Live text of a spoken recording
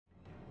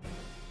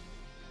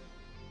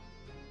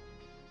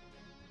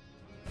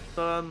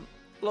So,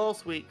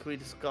 last week we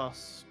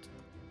discussed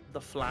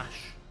The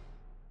Flash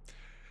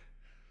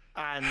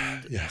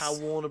and Yes. how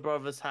Warner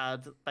Brothers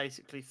had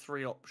basically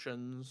three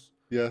options.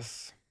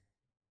 Yes.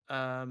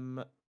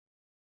 I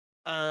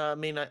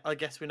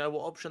guess we know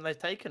what option they've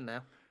taken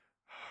now.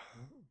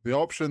 The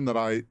option that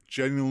I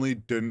genuinely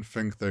didn't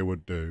think they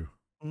would do.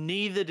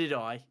 Neither did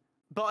I.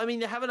 But I mean,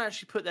 they haven't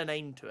actually put their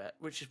name to it,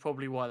 which is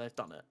probably why they've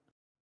done it.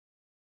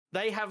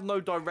 They have no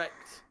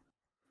direct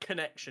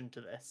connection to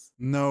this.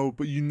 No,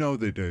 but you know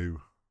they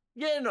do.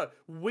 Yeah, no,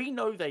 we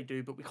know they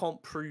do, but we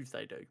can't prove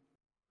they do.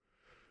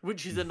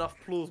 Which is enough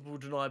plausible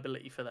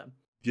deniability for them.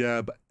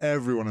 Yeah, but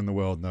everyone in the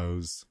world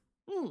knows.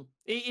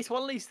 It's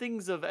one of these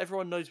things of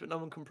everyone knows but no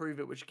one can prove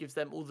it, which gives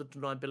them all the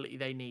deniability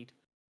they need.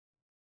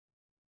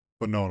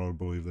 But no one will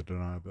believe the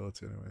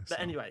deniability anyway. But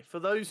anyway, for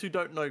those who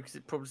don't know, because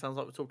it probably sounds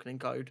like we're talking in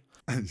code,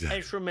 Yeah.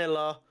 Ezra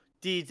Miller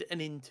did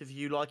an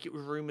interview like it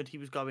was rumoured he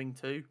was going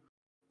to,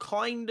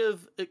 kind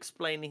of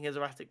explaining his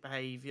erratic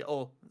behaviour,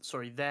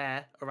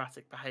 their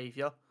erratic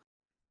behaviour,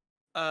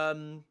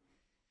 and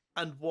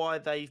why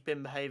they've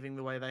been behaving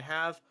the way they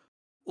have,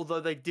 although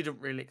they didn't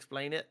really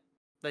explain it.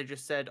 They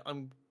just said,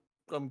 I'm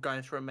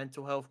going through a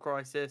mental health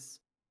crisis.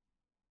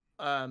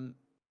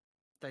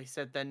 They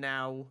said they're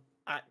now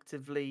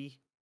actively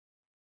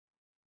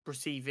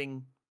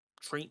receiving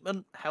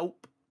treatment,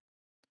 help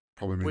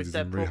Probably means with he's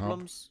their in rehab.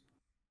 problems.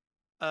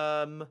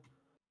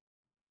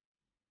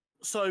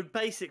 So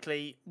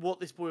basically, what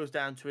this boils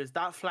down to is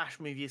that Flash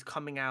movie is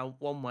coming out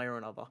one way or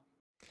another.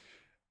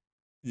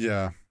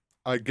 Yeah,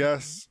 I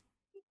guess.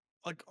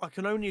 I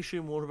can only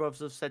assume Warner Brothers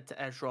have said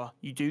to Ezra,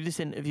 you do this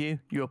interview,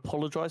 you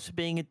apologise for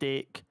being a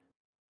dick,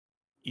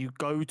 you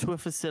go to a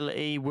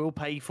facility, we'll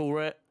pay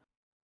for it,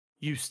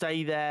 you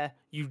stay there,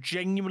 you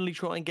genuinely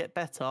try and get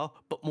better,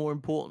 but more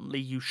importantly,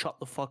 you shut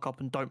the fuck up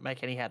and don't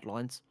make any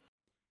headlines.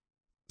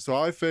 So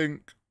I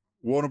think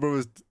Warner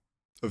Brothers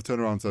have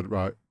turned around and said,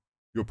 right,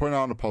 you're putting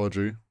out an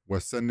apology. We're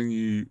sending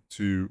you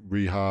to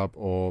rehab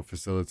or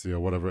facility or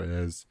whatever it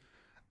is.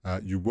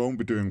 You won't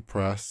be doing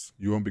press.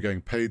 You won't be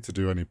getting paid to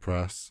do any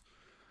press.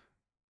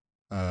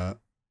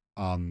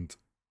 And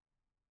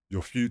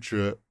your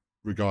future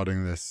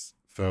regarding this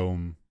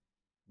film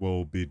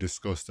will be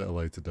discussed at a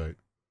later date.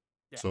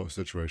 Yeah. Sort of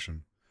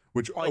situation.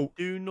 Which I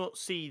do not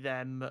see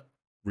them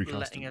letting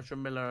recasting. Ezra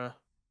Miller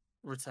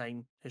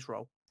retain his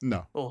role.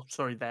 No.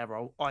 Their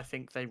role. I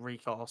think they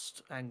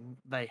recast and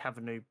they have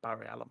a new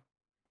Barry Allen.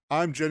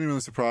 I'm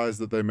genuinely surprised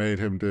that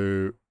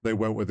they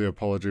went with the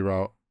apology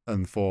route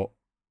and thought,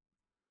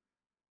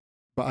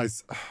 but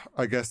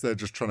I guess they're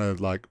just trying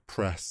to like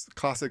press,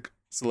 classic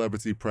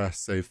celebrity press,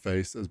 save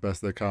face as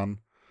best they can.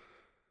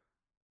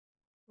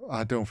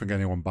 I don't think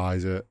anyone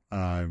buys it.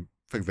 I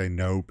think they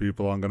know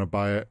people aren't going to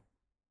buy it,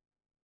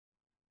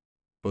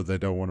 but they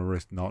don't want to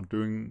risk not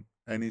doing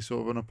any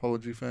sort of an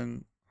apology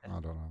thing. I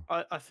don't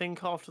know. I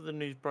think after the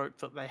news broke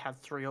that they had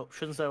three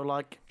options, they were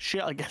like,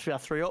 shit, I guess we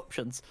have three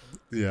options.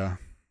 Yeah.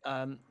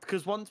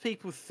 Because once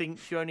people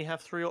think you only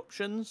have three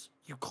options,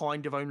 you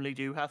kind of only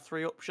do have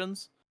three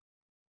options.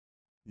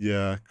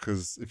 Yeah,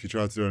 because if you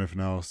try to do anything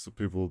else,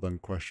 people will then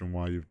question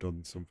why you've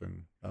done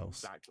something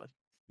else. Exactly.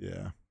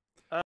 Yeah.